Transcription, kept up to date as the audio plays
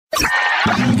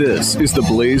This is the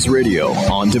Blaze Radio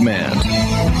on demand.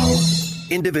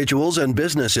 Individuals and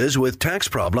businesses with tax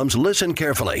problems, listen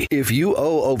carefully. If you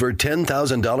owe over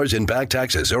 $10,000 in back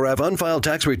taxes or have unfiled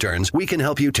tax returns, we can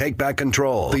help you take back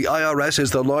control. The IRS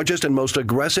is the largest and most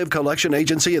aggressive collection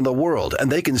agency in the world, and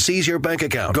they can seize your bank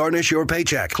account, garnish your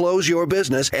paycheck, close your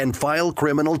business, and file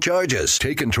criminal charges.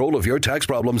 Take control of your tax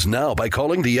problems now by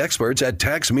calling the experts at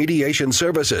Tax Mediation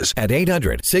Services at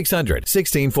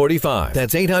 800-600-1645.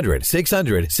 That's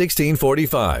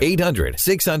 800-600-1645.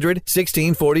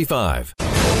 800-600-1645.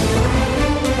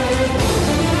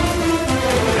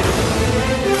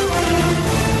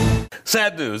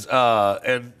 Sad news,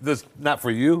 and this not for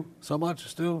you so much,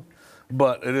 Stu,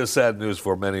 but it is sad news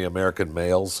for many American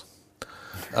males.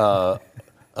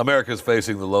 America is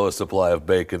facing the lowest supply of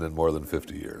bacon in more than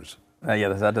 50 years. Yeah,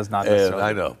 that does not necessarily. And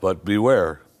I know, but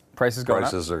beware. Prices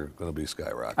are going to be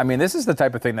skyrocketing. I mean, this is the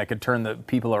type of thing that could turn the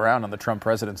people around on the Trump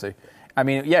presidency. I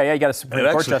mean, yeah, you got a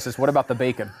Supreme Court justice. What about the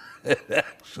bacon? It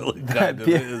actually kind of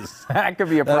is. That could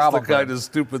be a problem. That's the kind of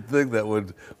stupid thing that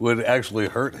would actually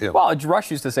hurt him. Well, Rush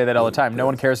used to say that all the time. No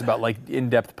one cares about like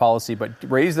in-depth policy, but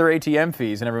raise their ATM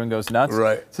fees and everyone goes nuts.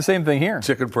 Right. It's the same thing here.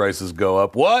 Chicken prices go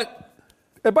up. What?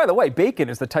 And by the way, bacon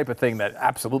is the type of thing that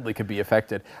absolutely could be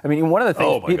affected. I mean, one of the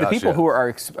things, the people who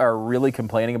are really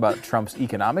complaining about Trump's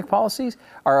economic policies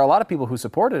are a lot of people who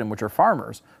supported him, which are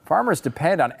farmers. Farmers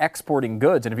depend on exporting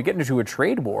goods, and if you get into a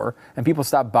trade war and people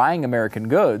stop buying American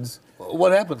goods,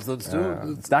 what happens then,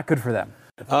 Stu? It's not good for them.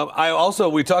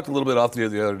 We talked a little bit off the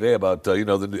other day about the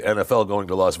NFL going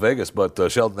to Las Vegas, but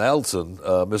Sheldon Adelson,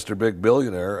 Mr. Big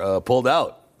Billionaire, pulled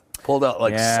out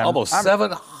almost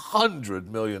 $700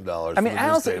 million. I mean,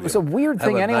 Adelson, it was a weird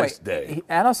thing anyway. Nice day.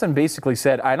 Adelson basically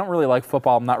said, I don't really like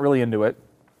football. I'm not really into it.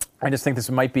 I just think this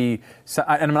might be,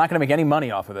 and I'm not going to make any money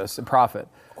off of this, a profit.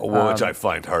 Which I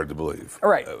find hard to believe. All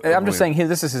right. I'm just saying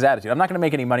this is his attitude. I'm not going to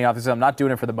make any money off this. I'm not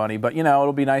doing it for the money. But,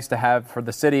 it'll be nice to have for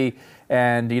the city.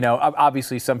 And,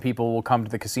 obviously some people will come to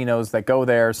the casinos that go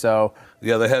there. So.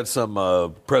 Yeah, they had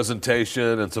some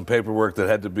presentation and some paperwork that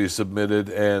had to be submitted,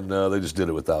 and they just did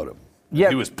it without him. Yeah,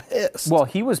 he was pissed. Well,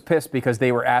 he was pissed because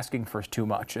they were asking for too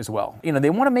much as well. They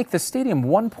want to make the stadium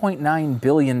 $1.9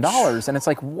 billion. And it's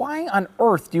like, why on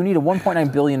earth do you need a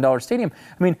 $1.9 billion stadium?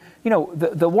 I mean,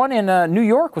 the one in New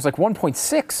York was like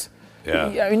 1.6.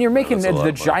 Yeah. I mean, you're making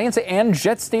the Giants and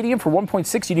Jets stadium for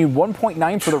 1.6. You need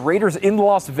 1.9 for the Raiders in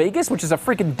Las Vegas, which is a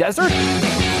freaking desert.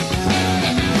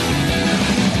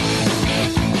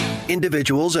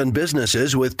 Individuals and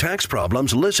businesses with tax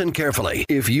problems, listen carefully.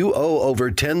 If you owe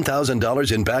over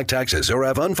 $10,000 in back taxes or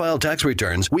have unfiled tax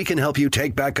returns, we can help you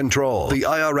take back control. The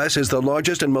IRS is the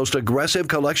largest and most aggressive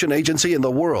collection agency in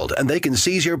the world, and they can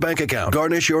seize your bank account,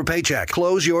 garnish your paycheck,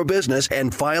 close your business,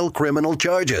 and file criminal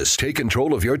charges. Take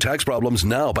control of your tax problems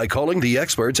now by calling the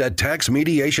experts at Tax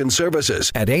Mediation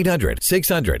Services at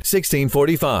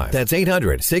 800-600-1645. That's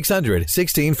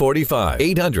 800-600-1645.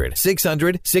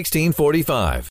 800-600-1645.